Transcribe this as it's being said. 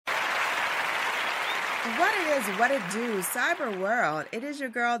What it is, what it do, cyber world. It is your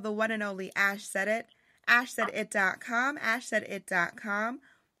girl, the one and only Ash Said It. AshSaidIt.com, AshSaidIt.com.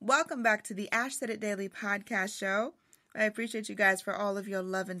 Welcome back to the Ash Said It Daily podcast show. I appreciate you guys for all of your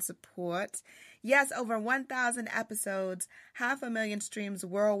love and support. Yes, over 1,000 episodes, 500,000 streams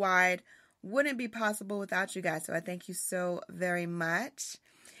worldwide. Wouldn't be possible without you guys, so I thank you so very much.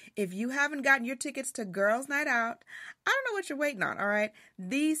 If you haven't gotten your tickets to Girls Night Out, I don't know what you're waiting on, all right?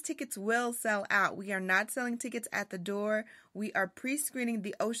 These tickets will sell out. We are not selling tickets at the door. We are pre-screening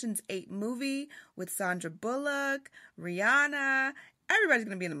the Ocean's 8 movie with Sandra Bullock, Rihanna. Everybody's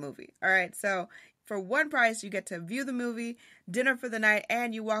going to be in the movie, all right? So for one price, you get to view the movie, dinner for the night,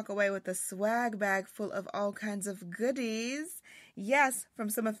 and you walk away with a swag bag full of all kinds of goodies. Yes, from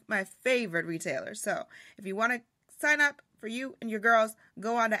some of my favorite retailers. So if you want to sign up for you and your girls,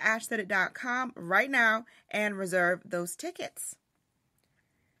 go on to ashsaidit.com right now and reserve those tickets.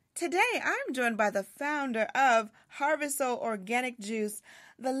 Today, I'm joined by the founder of Harvest Soul Organic Juice,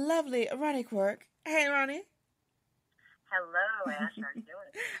 the lovely Rani Quirk. Hey, Rani. Hello, Ash. How are you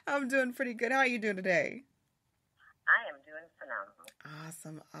doing? I'm doing pretty good. How are you doing today? I am doing phenomenal.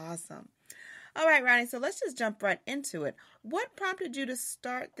 Awesome. All right, Rani, so let's just jump right into it. What prompted you to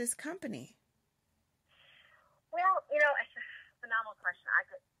start this company? Well, it's a phenomenal question. I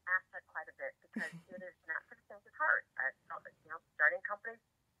get asked that quite a bit because it is not for the faint of heart. Starting companies,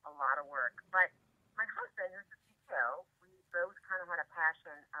 a lot of work. But my husband, who's the CEO, we both kind of had a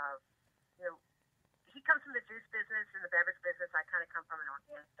passion of, he comes from the juice business and the beverage business. I kind of come from an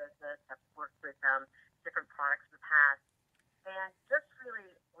organic business. I've worked with different products in the past. And just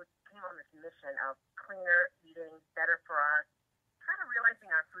really came on this mission of cleaner eating, better for us, kind of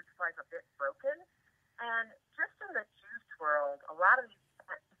realizing our food supply is a bit broken. And just in the juice world, a lot of these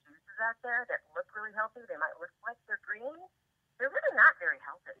juices out there that look really healthy, they might look like they're green, they're really not very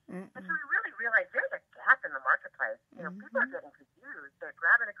healthy. Mm-mm. And so we really realized there's a gap in the marketplace. People are getting confused. They're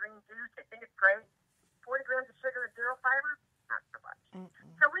grabbing a green juice, they think it's great, 40 grams of sugar and zero fiber, not so much.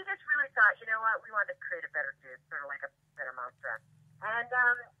 Mm-mm. So we just really thought, you know what, we wanted to create a better juice, sort of like a better mantra. And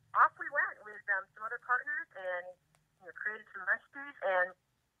off we went with some other partners and created some recipes and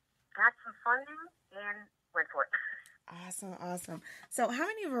got some funding and went for it. Awesome. So how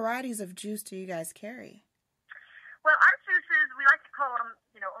many varieties of juice do you guys carry? Well, our juices, we like to call them,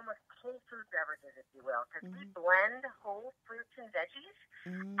 almost whole food beverages, if you will, because we blend whole fruits and veggies.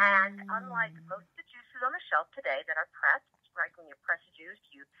 And unlike most of the juices on the shelf today that are pressed, right, when you press a juice,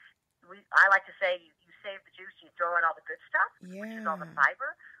 I like to say you save the juice, you throw out all the good stuff, which is all the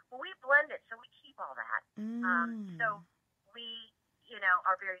fiber. Well, we blend it, so we keep all that. So we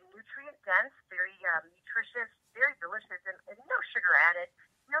are very nutrient dense, very nutritious, very delicious, and no sugar added,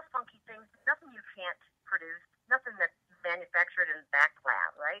 no funky things, nothing you can't produce, nothing that's manufactured in the back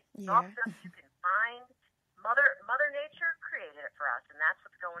lab, right? Yeah. All stuff you can find. Mother Nature created it for us, and that's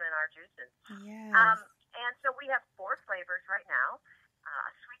what's going in our juices. Yes. And so we have 4 flavors right now: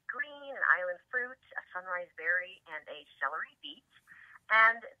 a sweet green, an island fruit, a sunrise berry, and a celery beet.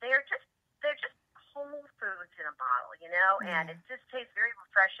 And they're just whole foods in a bottle, and it just tastes very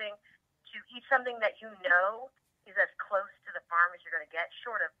refreshing to eat something that is as close to the farm as you're going to get,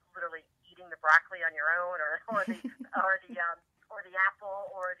 short of literally eating the broccoli on your own or the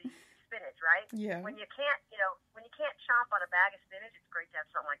apple or the spinach, right? Yeah. When you can't chomp on a bag of spinach, it's great to have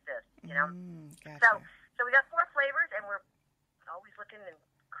something like this, Gotcha. So we got 4 flavors, and we're always looking and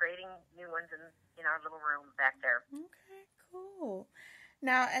creating new ones in our little room back there. Okay, cool.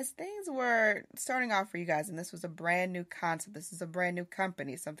 Now, as things were starting off for you guys, and this was a brand new concept, this is a brand new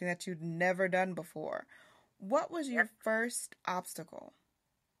company, something that you'd never done before, what was your first obstacle?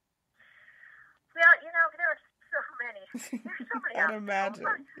 Well, there are so many. There's so many I'd obstacles. imagine.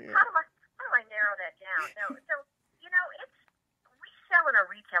 Yeah. How do I narrow that down? No, so, we sell in a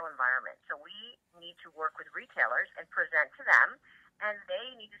retail environment, so we need to work with retailers and present to them, and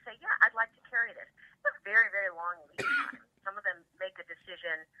they need to say, yeah, I'd like to carry this. It's a very, very long lead time. Some of them make a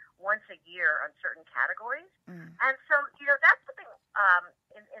decision once a year on certain categories. And so, that's the thing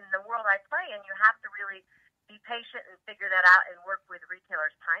in the world I play in. You have to really be patient and figure that out and work with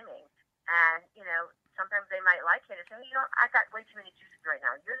retailers' timing. And, sometimes they might like it and say, I got way too many juices right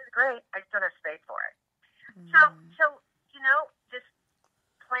now. Yours is great. I just don't have space for it. So, just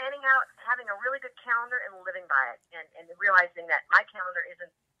planning out, having a really good calendar and living by it and realizing that my calendar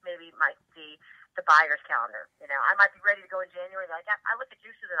isn't maybe might be the buyer's calendar. I might be ready to go in January. Like, I look at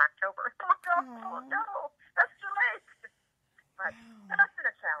juices in October. Oh, no, that's too late. But that's been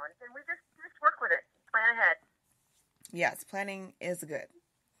a challenge, and we just work with it. Plan ahead. Yes, planning is good.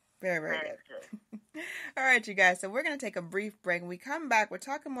 Very, very good. All right, you guys. So we're going to take a brief break. When we come back, we're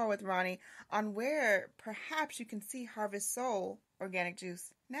talking more with Rani on where perhaps you can see Harvest Soul organic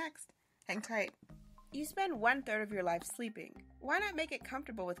juice next. Hang tight. You spend 1/3 of your life sleeping. Why not make it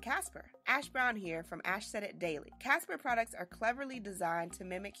comfortable with Casper? Ash Brown here from Ash Said It Daily. Casper products are cleverly designed to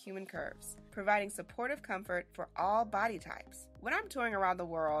mimic human curves, providing supportive comfort for all body types. When I'm touring around the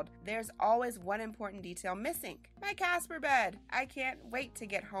world, there's always one important detail missing: my Casper bed. I can't wait to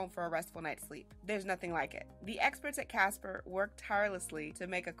get home for a restful night's sleep. There's nothing like it. The experts at Casper work tirelessly to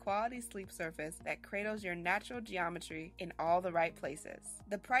make a quality sleep surface that cradles your natural geometry in all the right places.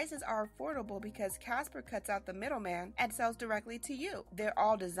 The prices are affordable because Casper cuts out the middleman and sells directly to you. They're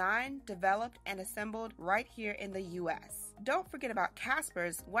all designed, developed, and assembled right here in the U.S. Don't forget about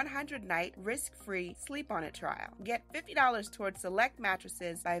Casper's 100-night risk-free Sleep On It trial. Get $50 towards select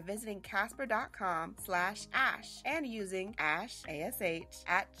mattresses by visiting casper.com/ash and using ASH, A-S-H,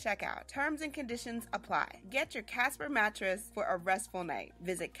 at checkout. Terms and conditions apply. Get your Casper mattress for a restful night.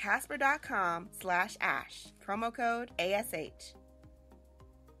 Visit casper.com/ash. Promo code ASH.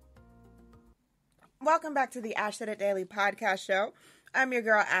 Welcome back to the Ash Said It Daily podcast show. I'm your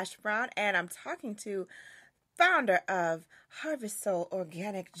girl, Ash Brown, and I'm talking to founder of Harvest Soul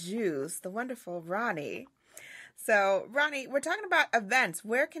Organic Juice, the wonderful Rani. So, Rani, we're talking about events.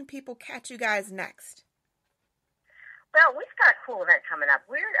 Where can people catch you guys next? Well, we've got a cool event coming up.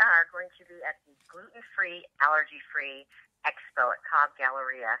 We are going to be at the Gluten-Free, Allergy-Free Expo at Cobb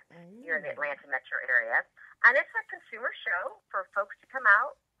Galleria here in the Atlanta metro area. And it's a consumer show for folks to come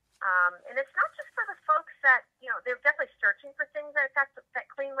out. And it's not just for the folks that, they're definitely searching for things that got that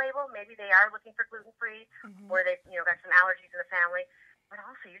clean label. Maybe they are looking for gluten-free or they've, got some allergies in the family. But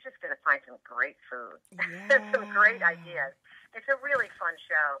also, you're just going to find some great food, some great ideas. It's a really fun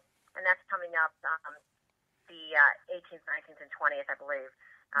show, and that's coming up the 18th, 19th, and 20th, I believe,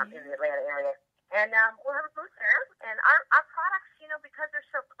 in the Atlanta area. And we'll have a booth there. And our products, because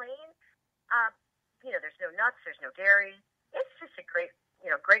they're so clean, there's no nuts, there's no dairy. It's just a great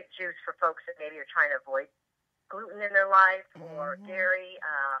juice for folks that maybe are trying to avoid gluten in their life or dairy,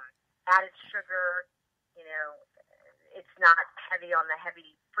 added sugar. It's not heavy on the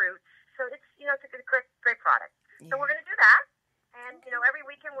heavy fruits. So it's, it's a great product. So we're going to do that. And, every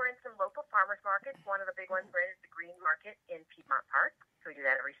weekend we're in some local farmers markets. One of the big ones we're in is the Green Market in Piedmont Park. So we do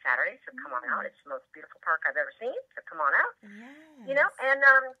that every Saturday. So come on out. It's the most beautiful park I've ever seen. So come on out. And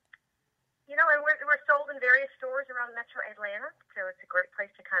we're sold in various stores around Metro Atlanta, so it's a great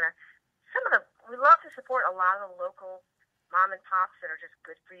place to we love to support a lot of the local mom and pops that are just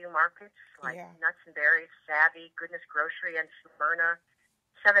good for you markets, like Nuts and Berries, Savvy, Goodness Grocery, and Smyrna,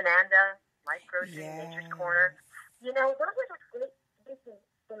 Sevenanda, Life Grocery, Nature's Corner. Those are just great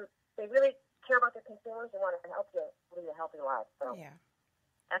businesses. They really care about their consumers and want to help you lead a healthy life. So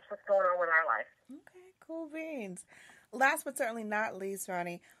that's what's going on with our life. Okay, cool beans. Last but certainly not least,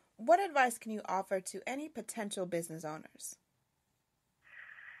 Rani, what advice can you offer to any potential business owners?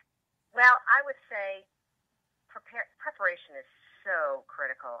 Well, I would say preparation is so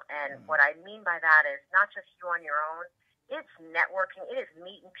critical. And what I mean by that is not just you on your own. It's networking. It is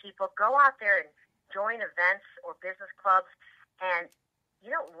meeting people. Go out there and join events or business clubs and,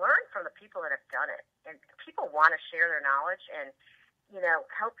 learn from the people that have done it. And people want to share their knowledge and,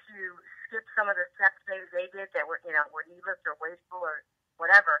 help you skip some of the steps they did that were needless or wasteful or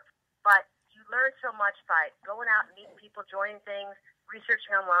whatever. But you learn so much by going out and meeting people, joining things,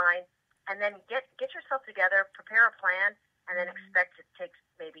 researching online, and then get yourself together, prepare a plan, and then expect it takes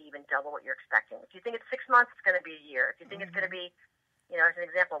maybe even double what you're expecting. If you think it's 6 months, it's going to be a year. If you think it's going to be, as an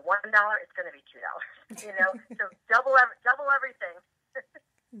example, $1, it's going to be $2. So double everything.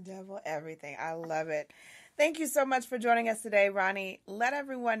 Double everything. I love it. Thank you so much for joining us today, Rani. Let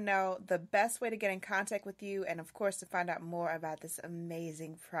everyone know the best way to get in contact with you and, of course, to find out more about this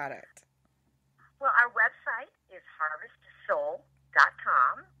amazing product. Well, our website is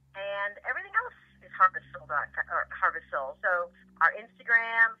harvestsoul.com, and everything else is harvestsoul. So our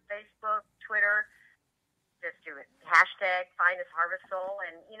Instagram, Facebook, Twitter, just do it. Hashtag find us harvestsoul,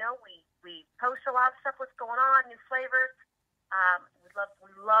 and, we post a lot of stuff, what's going on, new flavors.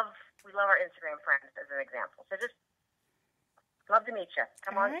 We love our Instagram friends as an example. So just love to meet you.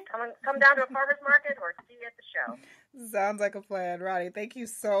 Come down to a farmer's market or see you at the show. Sounds like a plan, Rani. Thank you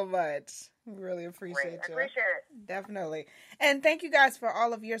so much. Really appreciate you. I appreciate it. Definitely. And thank you guys for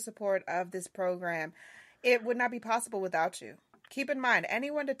all of your support of this program. It would not be possible without you. Keep in mind,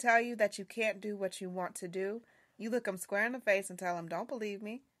 anyone to tell you that you can't do what you want to do, you look them square in the face and tell them, don't believe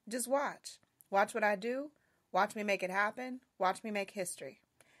me. Just watch. Watch what I do. Watch me make it happen. Watch me make history.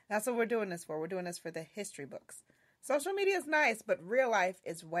 That's what we're doing this for. We're doing this for the history books. Social media is nice, but real life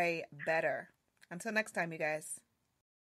is way better. Until next time, you guys.